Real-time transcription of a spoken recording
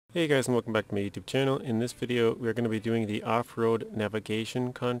Hey guys, and welcome back to my YouTube channel. In this video we're going to be doing the off-road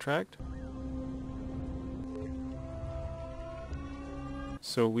navigation contract.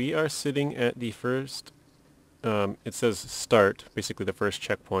 So we are sitting at the first, it says start, basically the first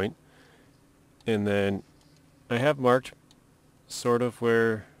checkpoint, and then I have marked sort of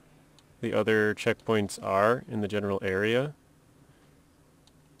where the other checkpoints are in the general area,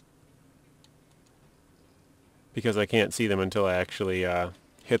 because I can't see them until I actually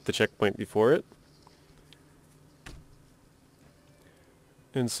hit the checkpoint before it.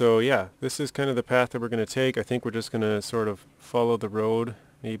 And so yeah, this is kind of the path that we're going to take. I think we're just going to sort of follow the road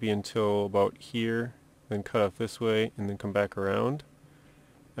maybe until about here, then cut off this way and then come back around.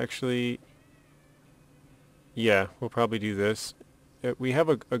 Actually, yeah, we'll probably do this. We have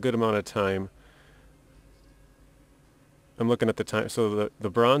a good amount of time. I'm looking at the time, so the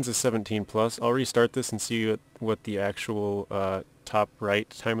bronze is 17 plus. I'll restart this and see what the actual top right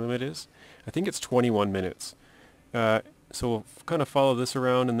time limit is. I think it's 21 minutes. So we'll kind of follow this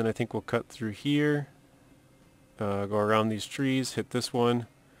around, and then I think we'll cut through here, go around these trees, hit this one,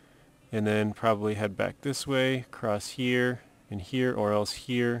 and then probably head back this way, cross here and here, or else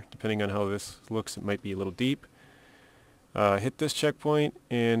here, depending on how this looks. It might be a little deep. Hit this checkpoint,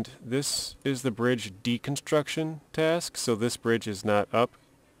 and this is the bridge deconstruction task. So this bridge is not up,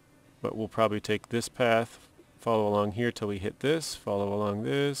 but we'll probably take this path, follow along here till we hit this, follow along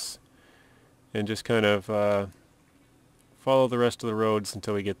this, and just kind of follow the rest of the roads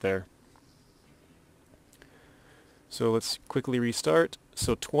until we get there. So let's quickly restart.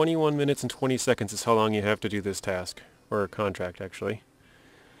 So 21 minutes and 20 seconds is how long you have to do this task, or contract actually.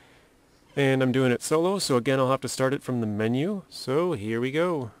 And I'm doing it solo, so again I'll have to start it from the menu. So here we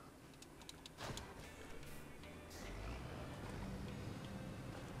go.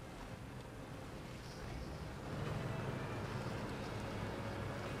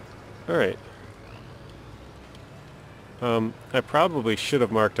 Alright. I probably should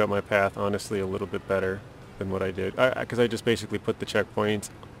have marked out my path, honestly, a little bit better than what I did. Because I just basically put the checkpoints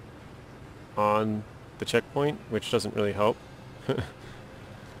on the checkpoint, which doesn't really help.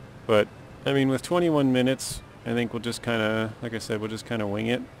 But, I mean, with 21 minutes, I think we'll just kind of, like I said, we'll just kind of wing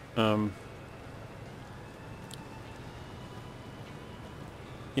it.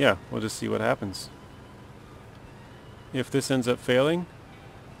 Yeah, we'll just see what happens. If this ends up failing,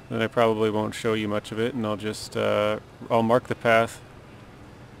 then I probably won't show you much of it, and I'll just, I'll mark the path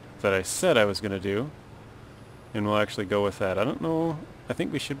that I said I was going to do, and we'll actually go with that. I don't know, I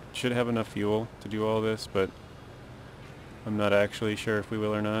think we should have enough fuel to do all this, but I'm not actually sure if we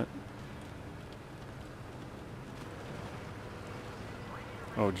will or not.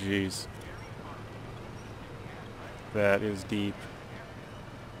 Oh jeez. That is deep.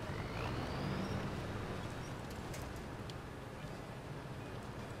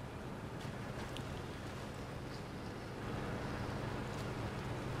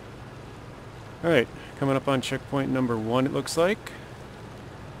 Alright, coming up on checkpoint number 1 it looks like.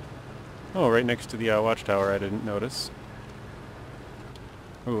 Oh, right next to the watchtower, I didn't notice.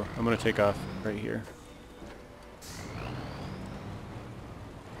 Ooh, I'm going to take off right here.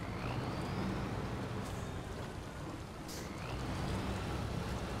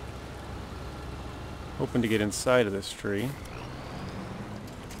 Hoping to get inside of this tree.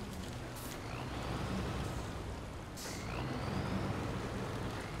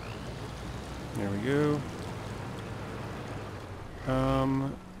 There we go.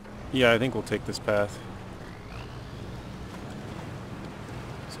 Yeah, I think we'll take this path.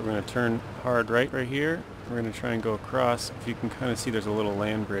 So we're going to turn hard right here. We're going to try and go across. If you can kind of see, there's a little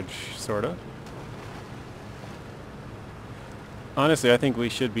land bridge, sort of. Honestly, I think we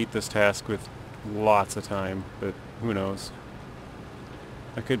should beat this task with lots of time, but who knows.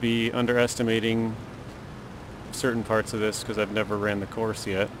 I could be underestimating certain parts of this because I've never ran the course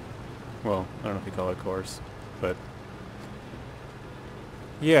yet. Well, I don't know if you call it course, but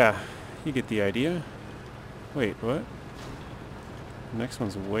yeah, you get the idea. Wait, what? The next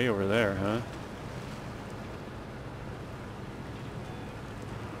one's way over there, huh?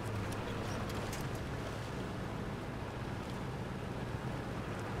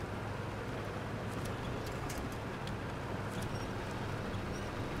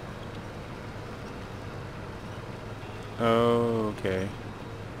 Oh, okay.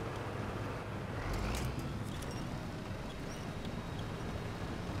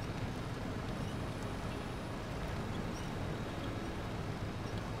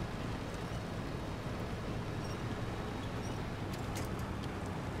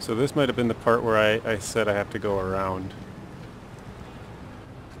 So this might have been the part where I said I have to go around.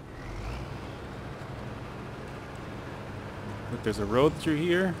 like there's a road through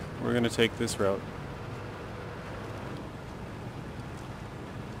here. We're going to take this route.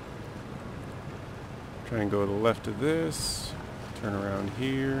 Try and go to the left of this. Turn around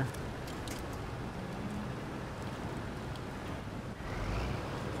here.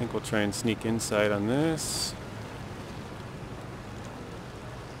 I think we'll try and sneak inside on this.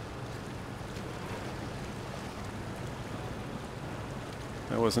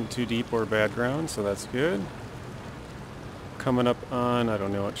 That wasn't too deep or bad ground, so that's good. Coming up on, I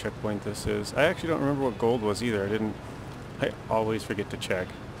don't know what checkpoint this is. I actually don't remember what gold was either. I always forget to check.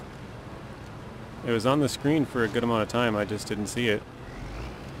 It was on the screen for a good amount of time, I just didn't see it.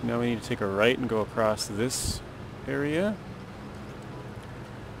 Now we need to take a right and go across this area.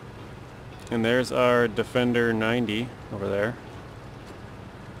 And there's our Defender 90 over there.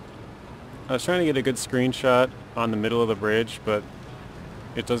 I was trying to get a good screenshot on the middle of the bridge, but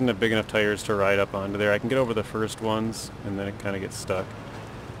it doesn't have big enough tires to ride up onto there. I can get over the first ones, and then it kind of gets stuck.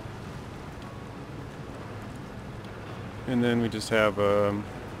 And then we just have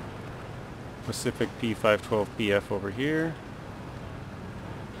Pacific P512PF over here.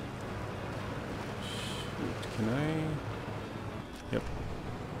 Shoot, can I? Yep.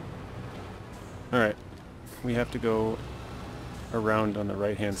 Alright. We have to go around on the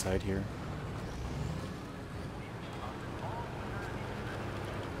right-hand side here.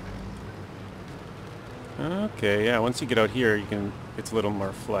 Okay, yeah, once you get out here, it's a little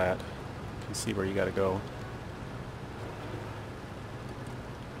more flat. You can see where you gotta go.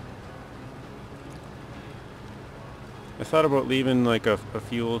 I thought about leaving like a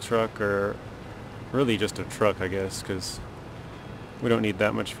fuel truck, or really just a truck, I guess, because we don't need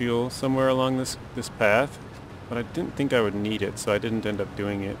that much fuel somewhere along this path. But I didn't think I would need it, so I didn't end up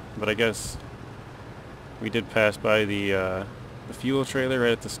doing it. But I guess we did pass by the fuel trailer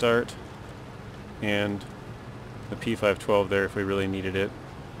right at the start, and the P512 there if we really needed it,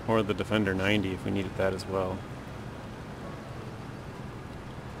 or the Defender 90 if we needed that as well.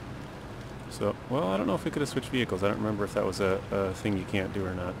 So, well, I don't know if we could have switched vehicles. I don't remember if that was a thing you can't do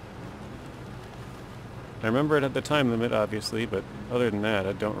or not. I remember it had the time limit, obviously, but other than that,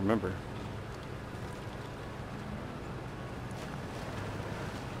 I don't remember.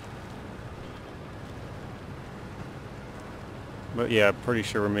 But yeah, I'm pretty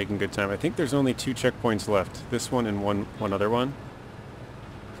sure we're making good time. I think there's only 2 checkpoints left. This one and one other one.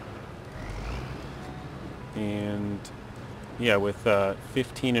 And yeah, with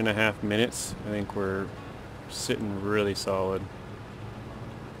 15 and a half minutes, I think we're sitting really solid.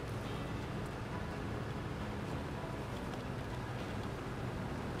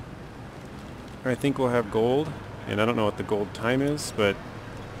 I think we'll have gold, and I don't know what the gold time is, but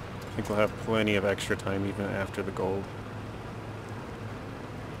I think we'll have plenty of extra time even after the gold.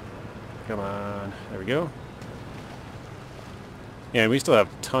 Come on, there we go. Yeah, we still have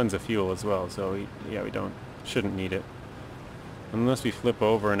tons of fuel as well, so we shouldn't need it. Unless we flip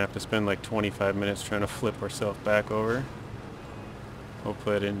over and have to spend like 25 minutes trying to flip ourselves back over.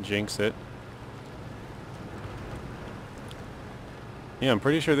 Hopefully I didn't jinx it. Yeah, I'm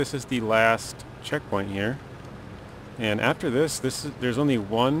pretty sure this is the last checkpoint here. And after this, there's only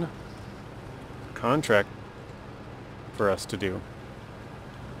one contract for us to do.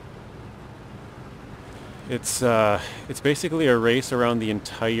 It's basically a race around the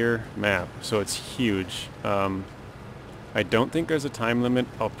entire map, so it's huge. I don't think there's a time limit.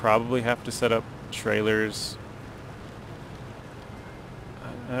 I'll probably have to set up trailers.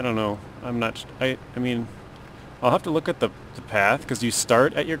 I don't know. I'm not. I mean, I'll have to look at the path, because you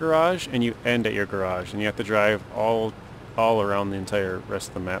start at your garage and you end at your garage, and you have to drive all around the entire rest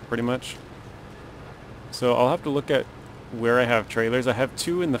of the map, pretty much. So I'll have to look at where I have trailers. I have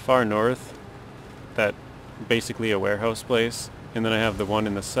 2 in the far north, that basically a warehouse place, and then I have the one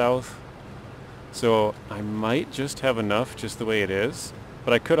in the south. So I might just have enough just the way it is,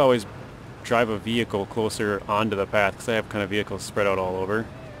 but I could always drive a vehicle closer onto the path, because I have kind of vehicles spread out all over,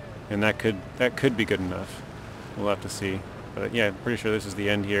 and that could be good enough. We'll have to see. But yeah, I'm pretty sure this is the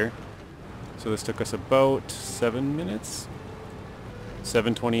end here. So this took us about 7 minutes?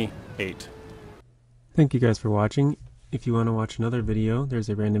 7:28. Thank you guys for watching. If you want to watch another video, there's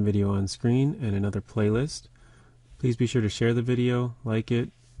a random video on screen and another playlist. Please be sure to share the video, like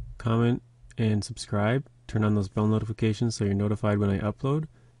it, comment, and subscribe. Turn on those bell notifications so you're notified when I upload.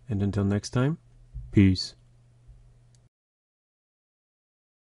 And until next time, peace.